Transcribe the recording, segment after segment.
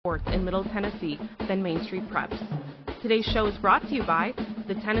sports in Middle Tennessee than Main Street Preps. Today's show is brought to you by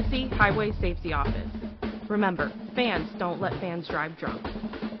the Tennessee Highway Safety Office. Remember, fans don't let fans drive drunk.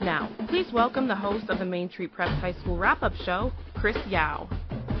 Now, please welcome the host of the Main Street Preps High School Wrap-Up Show, Chris Yao.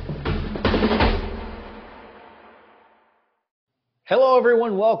 Hello,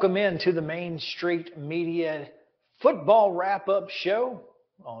 everyone. Welcome in to the Main Street Media Football Wrap-Up Show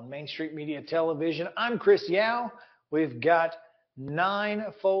on Main Street Media Television. I'm Chris Yao. We've got 9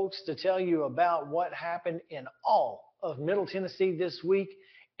 folks to tell you about what happened in all of Middle Tennessee this week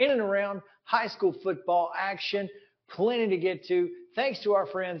in and around high school football action. Plenty to get to. Thanks to our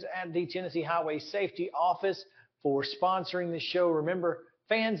friends at the Tennessee Highway Safety Office for sponsoring the show. Remember,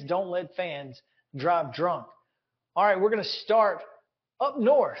 fans don't let fans drive drunk. All right, we're going to start up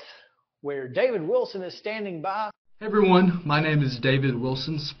north, where David Wilson is standing by. Hey everyone, my name is David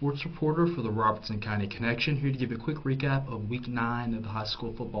Wilson, sports reporter for the Robertson County Connection, here to give a quick recap of Week 9 of the high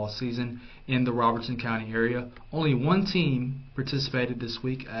school football season in the Robertson County area. Only one team participated this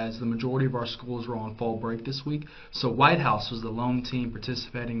week, as the majority of our schools were on fall break this week. So White House was the lone team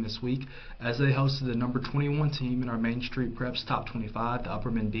participating this week, as they hosted the number 21 team in our Main Street Preps Top 25, the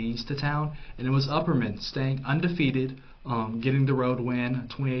Upperman Bees, to town. And it was Upperman staying undefeated, getting the road win,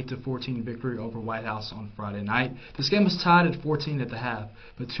 28-14 victory over White House on Friday night. This game was tied at 14 at the half,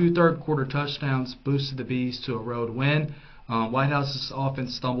 but 2 third-quarter touchdowns boosted the Bees to a road win. White House's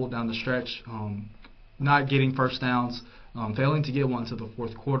offense stumbled down the stretch, not getting first downs, failing to get one to the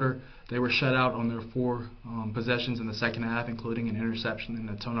fourth quarter. They were shut out on their 4 possessions in the second half, including an interception and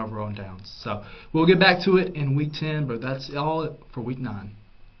a turnover on downs. So we'll get back to it in Week 10, but that's all for Week 9.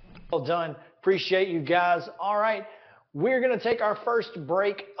 Well done. Appreciate you guys. All right. We're going to take our first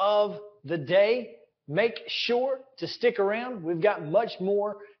break of the day. Make sure to stick around. We've got much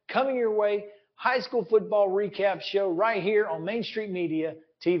more coming your way. High school football recap show right here on Main Street Media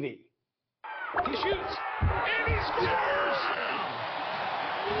TV. He shoots, and he scores!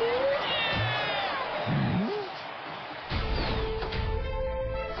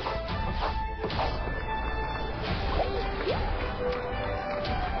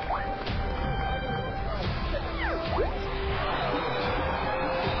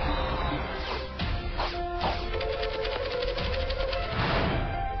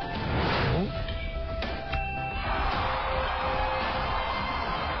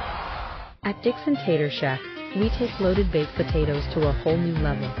 At Dixon Tater Shack, we take loaded baked potatoes to a whole new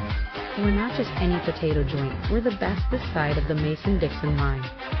level. We're not just any potato joint, we're the best this side of the Mason-Dixon line.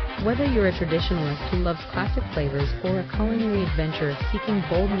 Whether you're a traditionalist who loves classic flavors or a culinary adventurer seeking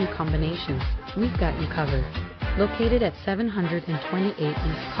bold new combinations, we've got you covered. Located at 728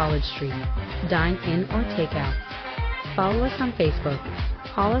 East College Street. Dine in or take out. Follow us on Facebook.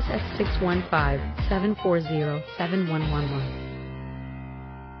 Call us at 615-740-7111.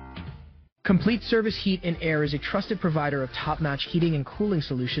 Complete Service Heat and Air is a trusted provider of top-notch heating and cooling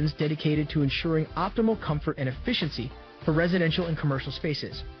solutions dedicated to ensuring optimal comfort and efficiency for residential and commercial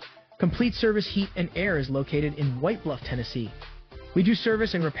spaces. Complete Service Heat and Air is located in White Bluff, Tennessee. We do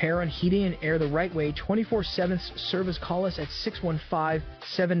service and repair on heating and air the right way 24/7. Service. Call us at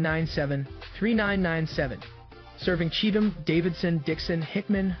 615-797-3997. Serving Cheatham, Davidson, Dixon,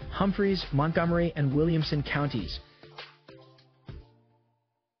 Hickman, Humphreys, Montgomery, and Williamson counties.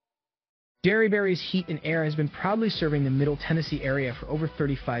 Derryberry's Heat and Air has been proudly serving the Middle Tennessee area for over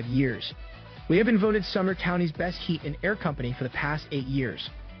 35 years. We have been voted Sumner County's best heat and air company for the past 8 years.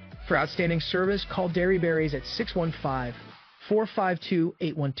 For outstanding service, call Derryberry's at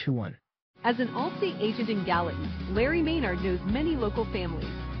 615-452-8121. As an Allstate agent in Gallatin, Larry Maynard knows many local families.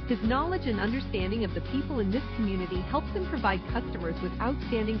 His knowledge and understanding of the people in this community helps him provide customers with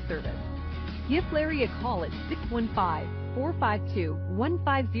outstanding service. Give Larry a call at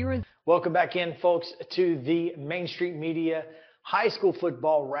 615-452-1500. Welcome back in, folks, to the Main Street Media High School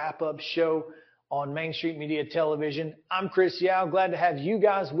Football Wrap-Up Show on Main Street Media Television. I'm Chris Yao. Glad to have you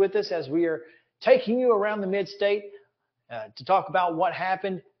guys with us as we are taking you around the Mid-State to talk about what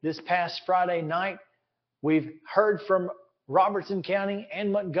happened this past Friday night. We've heard from Robertson County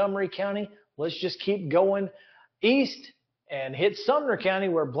and Montgomery County. Let's just keep going east and hit Sumner County,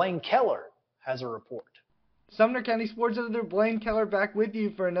 where Blaine Keller has a report. Sumner County Sports Editor Blaine Keller back with you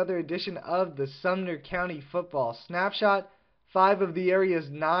for another edition of the Sumner County Football Snapshot. 5 of the area's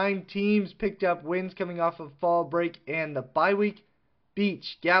 9 teams picked up wins coming off of fall break and the bye week.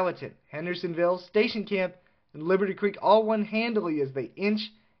 Beach, Gallatin, Hendersonville, Station Camp, and Liberty Creek all won handily as they inch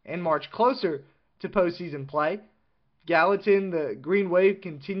and march closer to postseason play. Gallatin, the Green Wave,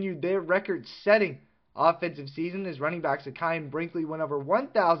 continued their record-setting offensive season as running backs Akai and Brinkley went over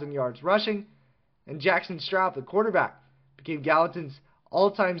 1,000 yards rushing, and Jackson Stroud, the quarterback, became Gallatin's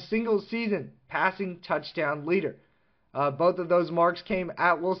all-time single-season passing touchdown leader. Both of those marks came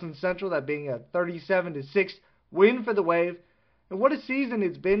at Wilson Central, that being a 37-6 win for the Wave. And what a season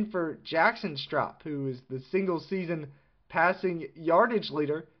it's been for Jackson Strop, who is the single-season passing yardage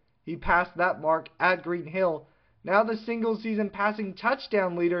leader. He passed that mark at Green Hill. Now the single-season passing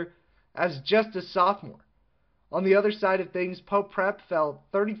touchdown leader as just a sophomore. On the other side of things, Pope Prep fell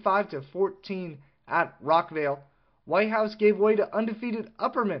 35-14 at Rockvale. White House gave way to undefeated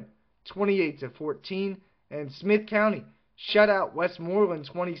Upperman 28-14, and Smith County shut out Westmoreland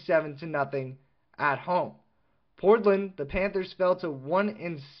 27-0 at home. Portland, the Panthers fell to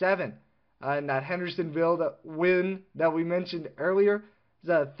 1-7 in that Hendersonville win that we mentioned earlier. It's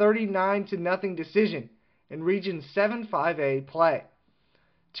a 39-0 decision in Region 7-5A play.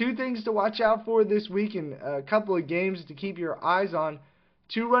 Two things to watch out for this week and a couple of games to keep your eyes on.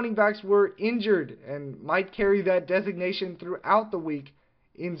 Two running backs were injured and might carry that designation throughout the week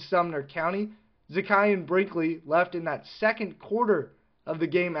in Sumner County. Zakian Brinkley left in that second quarter of the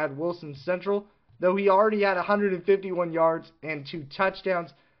game at Wilson Central, though he already had 151 yards and 2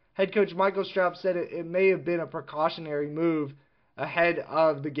 touchdowns. Head coach Michael Straub said it may have been a precautionary move ahead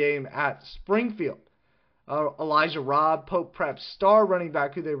of the game at Springfield. Elijah Robb, Pope Prep's star running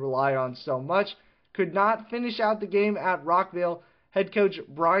back who they rely on so much, could not finish out the game at Rockville. Head coach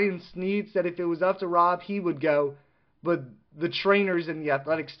Brian Sneed said if it was up to Robb, he would go, but the trainers and the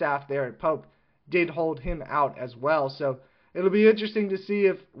athletic staff there at Pope did hold him out as well. So it'll be interesting to see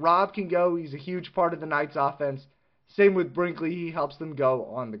if Robb can go. He's a huge part of the Knights offense. Same with Brinkley. He helps them go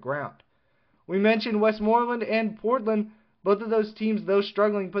on the ground. We mentioned Westmoreland and Portland. Both of those teams, though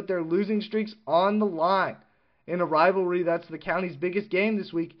struggling, put their losing streaks on the line. In a rivalry that's the county's biggest game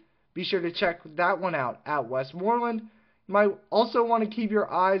this week, be sure to check that one out at Westmoreland. You might also want to keep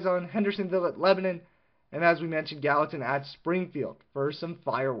your eyes on Hendersonville at Lebanon, and as we mentioned, Gallatin at Springfield for some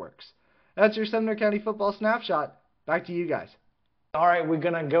fireworks. That's your Sumner County football snapshot. Back to you guys. All right, we're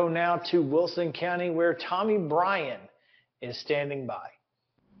going to go now to Wilson County where Tommy Bryan is standing by.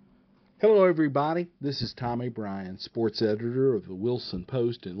 Hello, everybody. This is Tommy Bryan, sports editor of the Wilson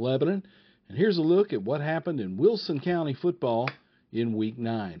Post in Lebanon, and here's a look at what happened in Wilson County football in Week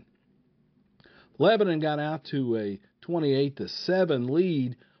 9. Lebanon got out to a 28-7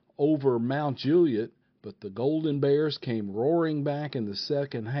 lead over Mount Juliet, but the Golden Bears came roaring back in the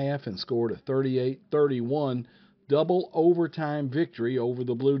second half and scored a 38-31 double overtime victory over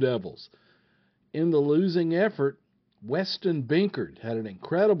the Blue Devils. In the losing effort, Weston Binkard had an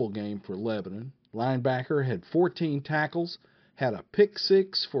incredible game for Lebanon. Linebacker had 14 tackles, had a pick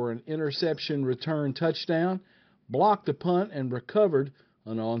six for an interception return touchdown, blocked a punt, and recovered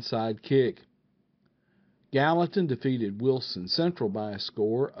an onside kick. Gallatin defeated Wilson Central by a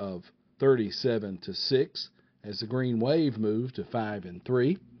score of 37-6 as the Green Wave moved to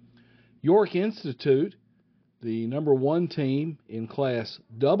 5-3. York Institute, the number 1 team in Class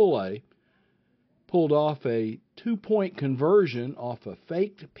AA, pulled off a 2-point conversion off a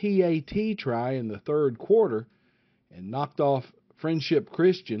faked PAT try in the third quarter and knocked off Friendship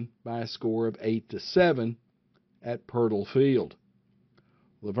Christian by a score of 8-7 at Pirtle Field.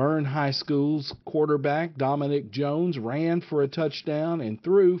 Laverne High School's quarterback Dominic Jones ran for a touchdown and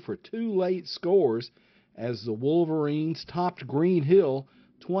threw for 2 late scores as the Wolverines topped Green Hill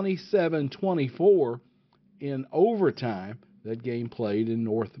 27-24 in overtime. That game played in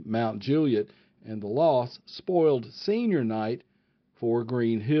North Mount Juliet, and the loss spoiled senior night for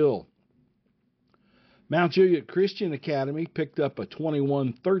Green Hill. Mount Juliet Christian Academy picked up a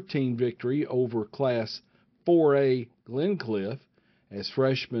 21-13 victory over Class 4A Glencliff as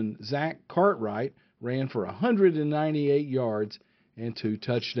freshman Zach Cartwright ran for 198 yards and 2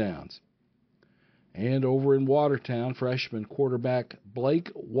 touchdowns. And over in Watertown, freshman quarterback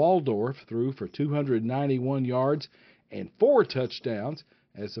Blake Waldorf threw for 291 yards and 4 touchdowns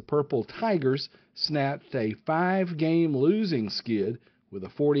as the Purple Tigers snapped a 5-game losing skid with a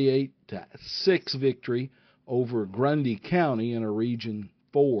 48-6 victory over Grundy County in a Region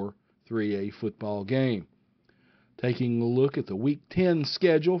 4 3A football game. Taking a look at the Week 10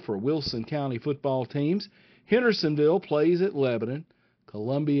 schedule for Wilson County football teams, Hendersonville plays at Lebanon,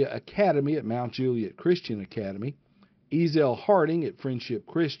 Columbia Academy at Mount Juliet Christian Academy, Ezel Harding at Friendship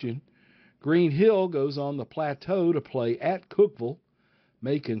Christian, Green Hill goes on the plateau to play at Cookeville,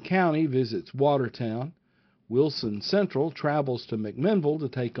 Macon County visits Watertown, Wilson Central travels to McMinnville to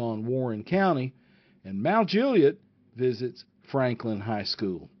take on Warren County, and Mount Juliet visits Franklin High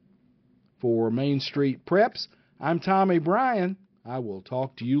School. For Main Street Preps, I'm Tommy Bryan. I will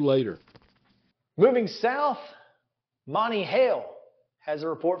talk to you later. Moving south, Monty Hale has a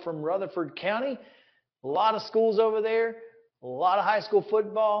report from Rutherford County. A lot of schools over there a lot of high school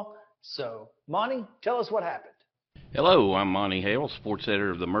football. So, Monty, tell us what happened. Hello, I'm Monty Hale, sports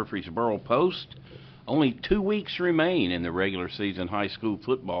editor of the Murfreesboro Post. Only 2 weeks remain in the regular season high school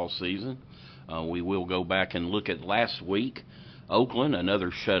football season. We will go back and look at last week. Oakland,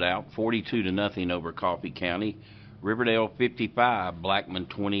 another shutout, 42-0 over Coffee County. Riverdale 55, Blackman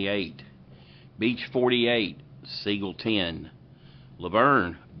 28. Beach 48, Siegel 10.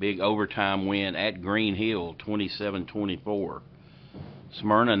 Laverne, big overtime win at Green Hill, 27-24.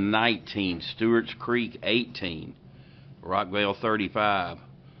 Smyrna 19, Stewart's Creek 18. Rockvale 35,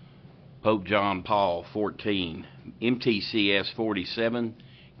 Pope John Paul 14. MTCS 47,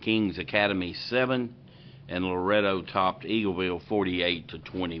 Kings Academy 7, and Loretto topped Eagleville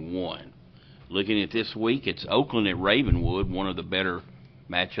 48-21. Looking at this week, it's Oakland at Ravenwood, one of the better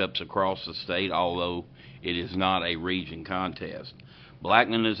matchups across the state, although it is not a region contest.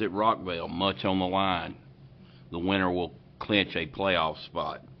 Blackman is at Rockvale, much on the line. The winner will clinch a playoff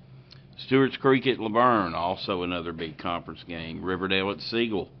spot. Stewart's Creek at Laverne, also another big conference game. Riverdale at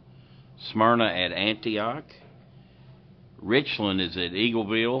Siegel. Smyrna at Antioch. Richland is at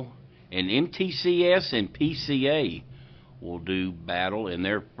Eagleville. And MTCS and PCA will do battle in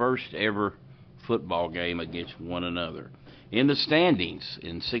their first ever football game against one another. In the standings,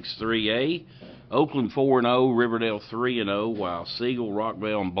 in 6-3A, Oakland 4-0, Riverdale 3-0, while Siegel,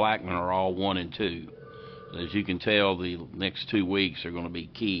 Rockvale, and Blackman are all 1-2. As you can tell, the next 2 weeks are going to be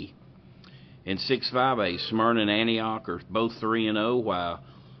key. In 6-5A, Smyrna and Antioch are both 3-0, while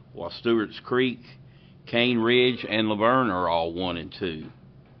Stewart's Creek, Cane Ridge, and Laverne are all 1-2.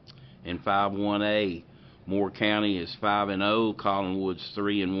 In 5-1A, Moore County is 5-0, Collinwood's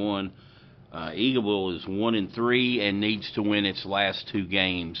 3-1. Eagleville is 1-3 and needs to win its last 2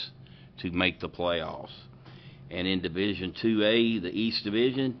 games to make the playoffs. And in Division 2A, the East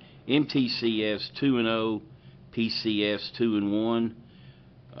Division, MTCS 2-0, PCS 2-1,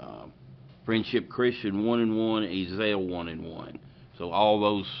 Friendship Christian 1-1, Ezell 1-1. So all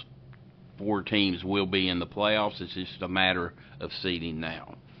those 4 teams will be in the playoffs. It's just a matter of seeding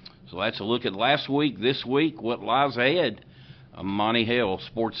now. So that's a look at last week. This week, what lies ahead? I'm Monty Hale,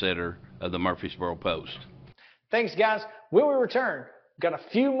 sports editor of the Murfreesboro Post. Thanks, guys. When we return, we've got a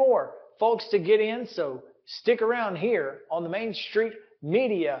few more folks to get in, so stick around here on the Main Street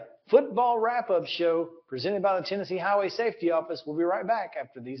Media Football Wrap-Up Show presented by the Tennessee Highway Safety Office. We'll be right back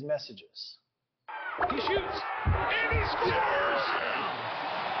after these messages. He shoots, and he scores!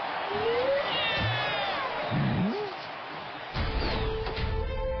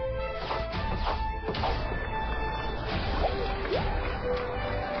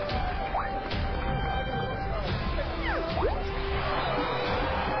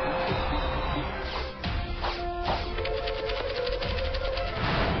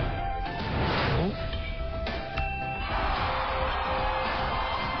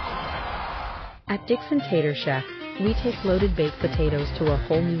 At Dixon Tater Shack, we take loaded baked potatoes to a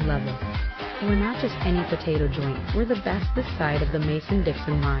whole new level. We're not just any potato joint, we're the best this side of the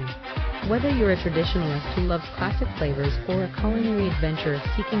Mason-Dixon line. Whether you're a traditionalist who loves classic flavors or a culinary adventurer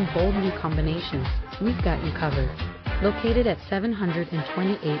seeking bold new combinations, we've got you covered. Located at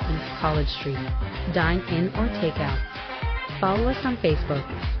 728 East College Street. Dine in or take out. Follow us on Facebook.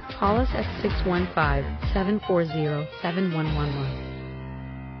 Call us at 615-740-7111.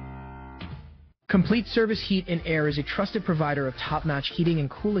 Complete Service Heat and Air is a trusted provider of top-notch heating and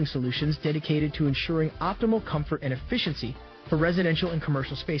cooling solutions dedicated to ensuring optimal comfort and efficiency for residential and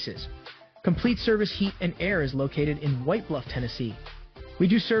commercial spaces. Complete Service Heat and Air is located in White Bluff, Tennessee. We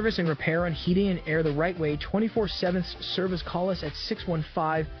do service and repair on heating and air the right way 24/7 service. Call us at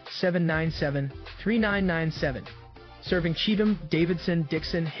 615-797-3997. Serving Cheatham, Davidson,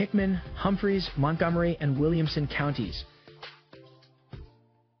 Dixon, Hickman, Humphreys, Montgomery, and Williamson counties.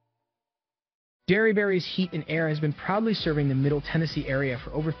 Derryberry's Heat and Air has been proudly serving the Middle Tennessee area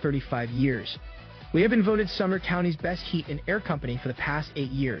for over 35 years. We have been voted Sumner County's best heat and air company for the past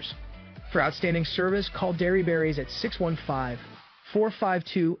 8 years. For outstanding service, call Derryberry's at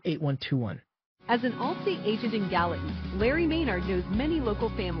 615-452-8121. As an Allstate agent in Gallatin, Larry Maynard knows many local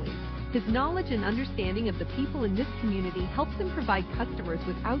families. His knowledge and understanding of the people in this community helps him provide customers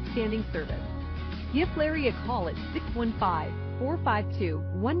with outstanding service. Give Larry a call at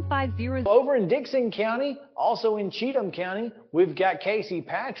 615-452-1500. Over in Dixon County, also in Cheatham County, we've got Casey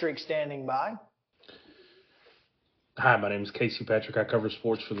Patrick standing by. Hi, my name is Casey Patrick. I cover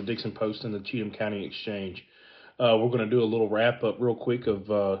sports for the Dixon Post and the Cheatham County Exchange. We're going to do a little wrap-up real quick of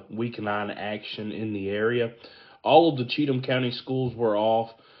Week 9 action in the area. All of the Cheatham County schools were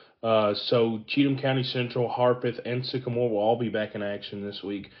off. So Cheatham County Central, Harpeth, and Sycamore will all be back in action this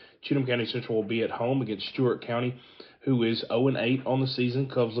week. Cheatham County Central will be at home against Stewart County, who is 0-8 on the season.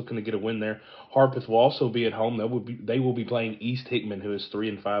 Cubs looking to get a win there. Harpeth will also be at home. They will be playing East Hickman, who is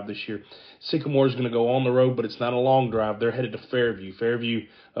 3-5 this year. Sycamore is going to go on the road, but it's not a long drive. They're headed to Fairview. Fairview,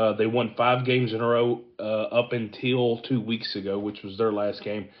 they won 5 games in a row up until 2 weeks ago, which was their last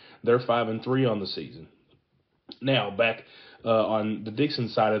game. They're 5-3 on the season. Now, back on the Dixon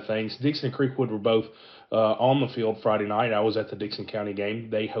side of things, Dixon and Creekwood were both on the field Friday night. I was at the Dixon County game.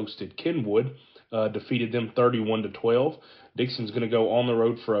 They hosted Kenwood, defeated them 31-12. Dixon's going to go on the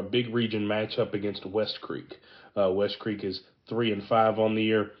road for a big region matchup against West Creek. West Creek is 3-5 on the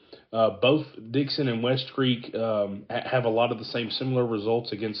year. Both Dixon and West Creek have a lot of the same similar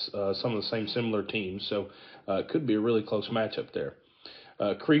results against some of the same similar teams, so it could be a really close matchup there.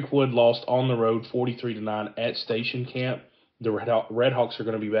 Creekwood lost on the road 43-9 at Station Camp. The Redhawks are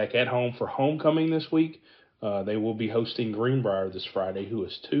going to be back at home for homecoming this week. They will be hosting Greenbrier this Friday, who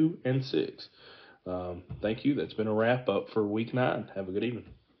is 2-6. Thank you. That's been a wrap-up for Week 9. Have a good evening.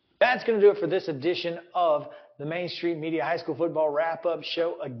 That's going to do it for this edition of the Main Street Media High School Football Wrap-Up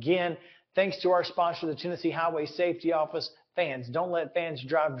Show. Again, thanks to our sponsor, the Tennessee Highway Safety Office. Fans, don't let fans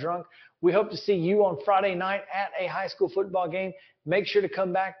drive drunk. We hope to see you on Friday night at a high school football game. Make sure to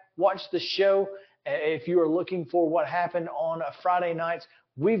come back, watch the show. If you are looking for what happened on Friday nights,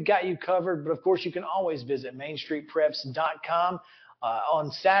 we've got you covered. But, of course, you can always visit MainStreetPreps.com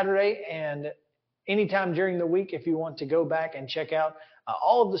on Saturday and anytime during the week if you want to go back and check out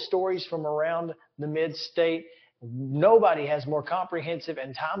all of the stories from around the mid-state. Nobody has more comprehensive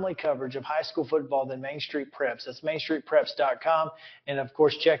and timely coverage of high school football than Main Street Preps. That's MainStreetPreps.com. And, of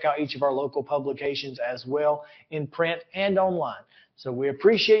course, check out each of our local publications as well in print and online. So we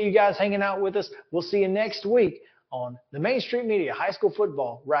appreciate you guys hanging out with us. We'll see you next week on the Main Street Media High School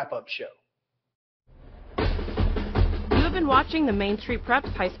Football Wrap-Up Show. You have been watching the Main Street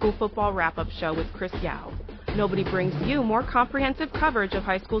Preps High School Football Wrap-Up Show with Chris Yao. Nobody brings you more comprehensive coverage of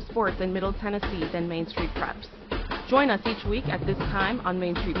high school sports in Middle Tennessee than Main Street Preps. Join us each week at this time on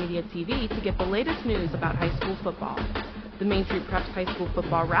Main Street Media TV to get the latest news about high school football. The Main Street Preps High School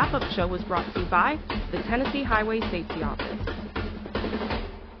Football Wrap-Up Show was brought to you by the Tennessee Highway Safety Office.